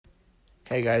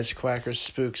Hey guys, Quackers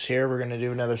Spooks here. We're going to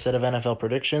do another set of NFL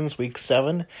predictions, Week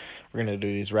 7. We're going to do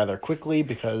these rather quickly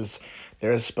because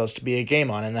there is supposed to be a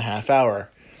game on in the half hour.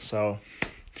 So,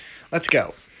 let's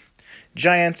go.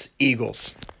 Giants,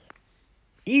 Eagles.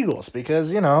 Eagles,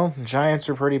 because, Giants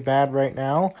are pretty bad right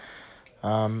now.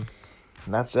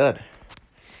 That's it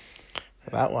for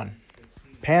that one.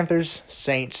 Panthers,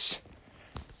 Saints.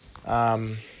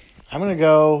 I'm going to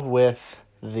go with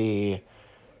the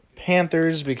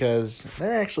Panthers because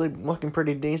they're actually looking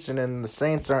pretty decent and the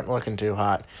Saints aren't looking too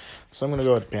hot. So I'm going to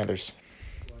go with the Panthers.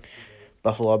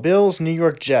 Buffalo Bills, New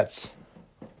York Jets.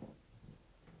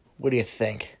 What do you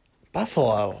think?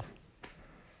 Buffalo.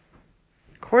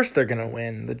 Of course they're going to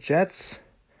win. The Jets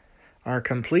are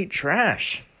complete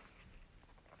trash.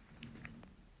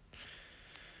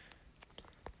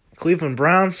 Cleveland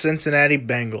Browns, Cincinnati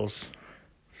Bengals.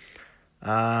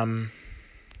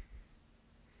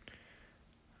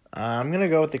 I'm going to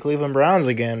go with the Cleveland Browns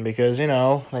again because,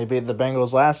 they beat the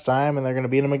Bengals last time and they're going to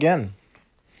beat them again.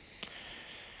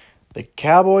 The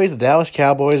Dallas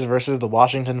Cowboys versus the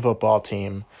Washington football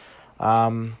team.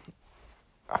 I'm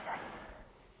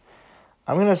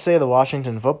going to say the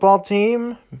Washington football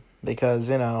team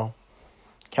because,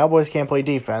 Cowboys can't play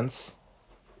defense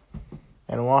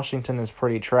and Washington is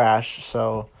pretty trash.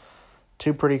 So,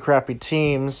 two pretty crappy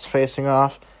teams facing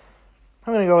off.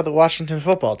 I'm going to go with the Washington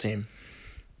football team.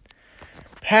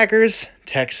 Packers,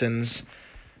 Texans.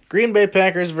 Green Bay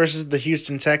Packers versus the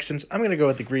Houston Texans. I'm going to go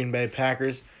with the Green Bay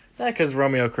Packers. Not because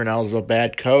Romeo Crennel is a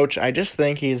bad coach. I just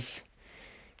think he's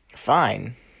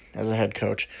fine as a head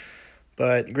coach.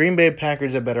 But Green Bay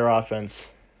Packers have better offense.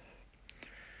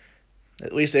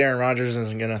 At least Aaron Rodgers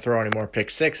isn't going to throw any more pick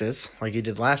sixes like he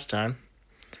did last time.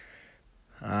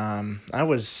 I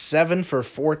was 7 for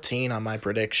 14 on my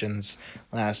predictions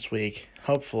last week.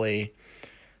 Hopefully,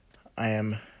 I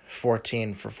am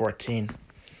 14 for 14.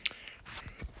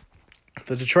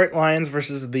 The Detroit Lions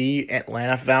versus the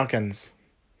Atlanta Falcons.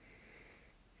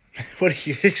 What do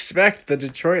you expect? The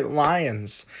Detroit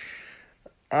Lions.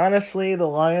 Honestly, the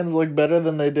Lions look better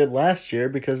than they did last year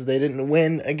because they didn't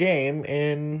win a game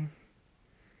in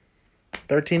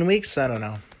 13 weeks. I don't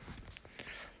know.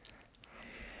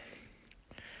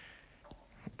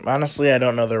 Honestly, I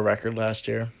don't know their record last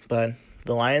year, but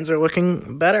the Lions are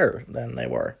looking better than they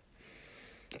were.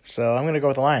 So I'm going to go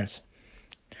with the Lions.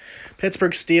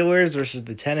 Pittsburgh Steelers versus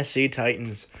the Tennessee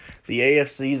Titans, the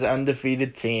AFC's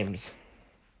undefeated teams.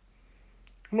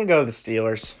 I'm going to go with the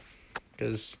Steelers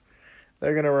because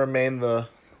they're going to remain the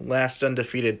last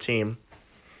undefeated team.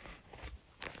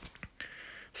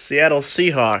 Seattle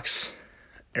Seahawks,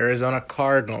 Arizona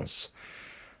Cardinals.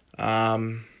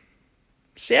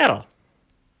 Seattle.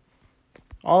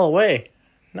 All the way.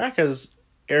 Not because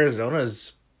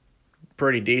Arizona's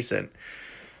pretty decent.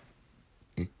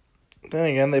 Then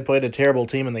again, they played a terrible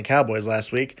team in the Cowboys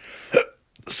last week.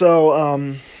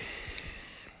 So,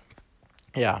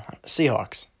 yeah,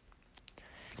 Seahawks.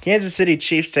 Kansas City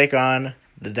Chiefs take on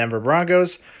the Denver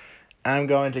Broncos. I'm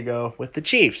going to go with the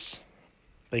Chiefs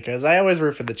because I always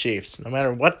root for the Chiefs, no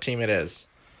matter what team it is,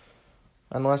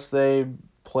 unless they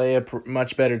play a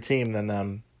much better team than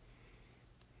them.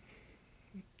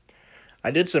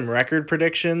 I did some record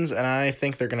predictions, and I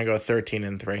think they're going to go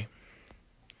 13-3.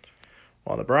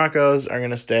 While the Broncos are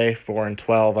going to stay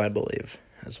 4-12, I believe,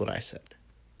 is what I said.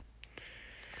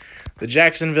 The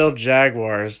Jacksonville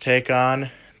Jaguars take on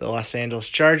the Los Angeles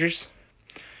Chargers.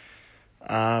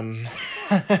 Come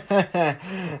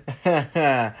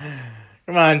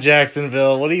on,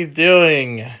 Jacksonville. What are you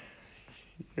doing?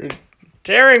 You're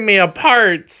tearing me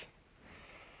apart.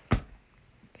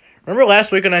 Remember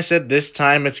last week when I said this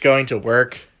time it's going to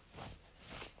work?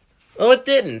 Well, it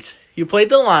didn't. You played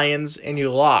the Lions and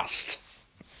you lost.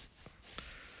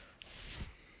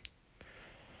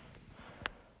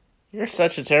 You're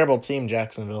such a terrible team,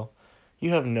 Jacksonville.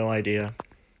 You have no idea.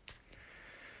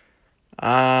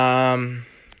 San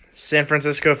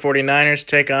Francisco 49ers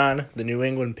take on the New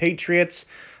England Patriots.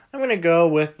 I'm going to go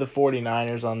with the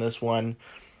 49ers on this one.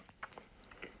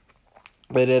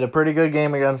 They did a pretty good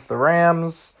game against the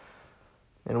Rams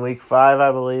in Week 5,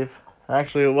 I believe.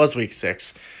 Actually, it was Week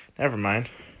 6. Never mind.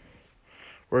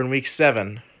 We're in Week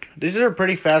 7. These are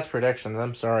pretty fast predictions.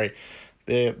 I'm sorry.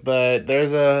 But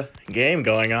there's a game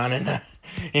going on in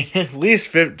at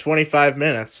least 25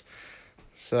 minutes.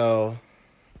 So,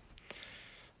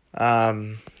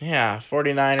 yeah,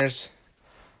 49ers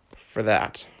for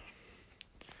that.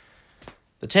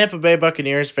 The Tampa Bay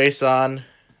Buccaneers face on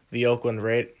the Oakland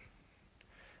Raiders.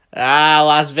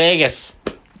 Las Vegas.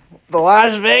 The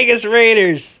Las Vegas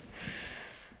Raiders.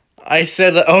 I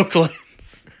said Oakland.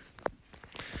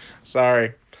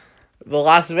 Sorry. The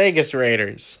Las Vegas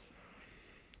Raiders.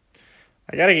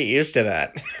 I gotta get used to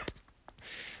that.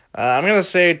 I'm gonna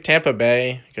say Tampa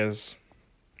Bay because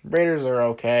Raiders are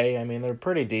okay. I mean, they're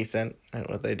pretty decent at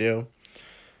what they do.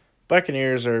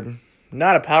 Buccaneers are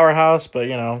not a powerhouse, but,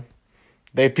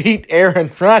 they beat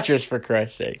Aaron Rodgers, for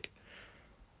Christ's sake.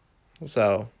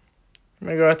 So, I'm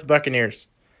going to go with the Buccaneers.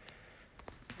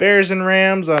 Bears and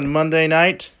Rams on Monday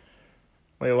night.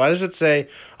 Wait, why does it say...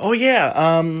 Oh, yeah,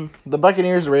 the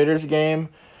Buccaneers-Raiders game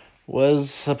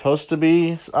was supposed to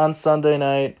be on Sunday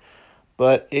night,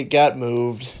 but it got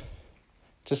moved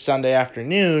to Sunday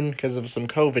afternoon because of some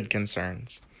COVID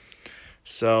concerns.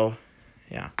 So,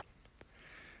 yeah.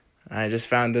 I just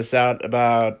found this out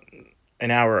about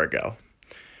an hour ago.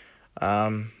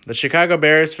 The Chicago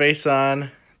Bears face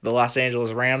on the Los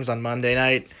Angeles Rams on Monday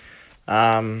night.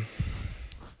 Well,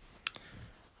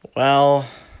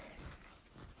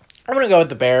 I'm going to go with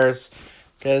the Bears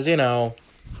because,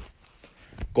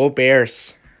 go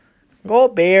Bears. Go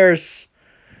Bears.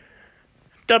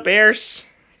 The Bears.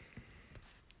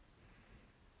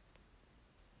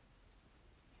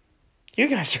 You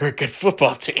guys are a good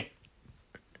football team.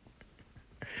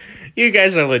 You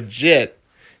guys are legit.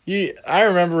 I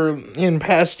remember in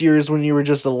past years when you were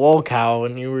just a lol cow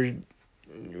and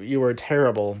you were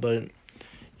terrible, but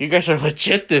you guys are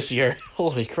legit this year.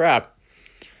 Holy crap.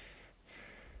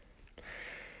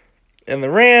 And the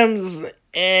Rams,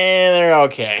 they're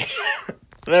okay.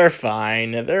 They're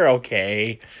fine. They're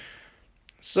okay.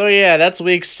 So yeah, that's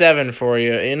week 7 for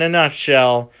you in a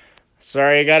nutshell.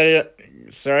 Sorry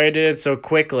I did it so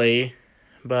quickly,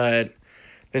 but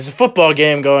there's a football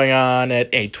game going on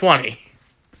at 8:20.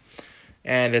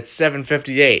 And it's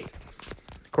 7:58,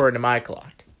 according to my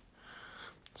clock.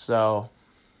 So,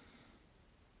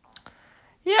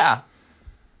 yeah.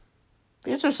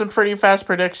 These are some pretty fast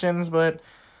predictions, but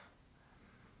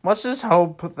let's just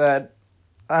hope that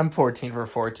I'm 14 for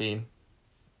 14.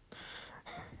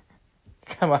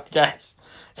 Come on, guys.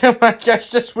 Come on, guys.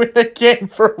 Just win a game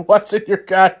for once in your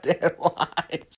goddamn lives.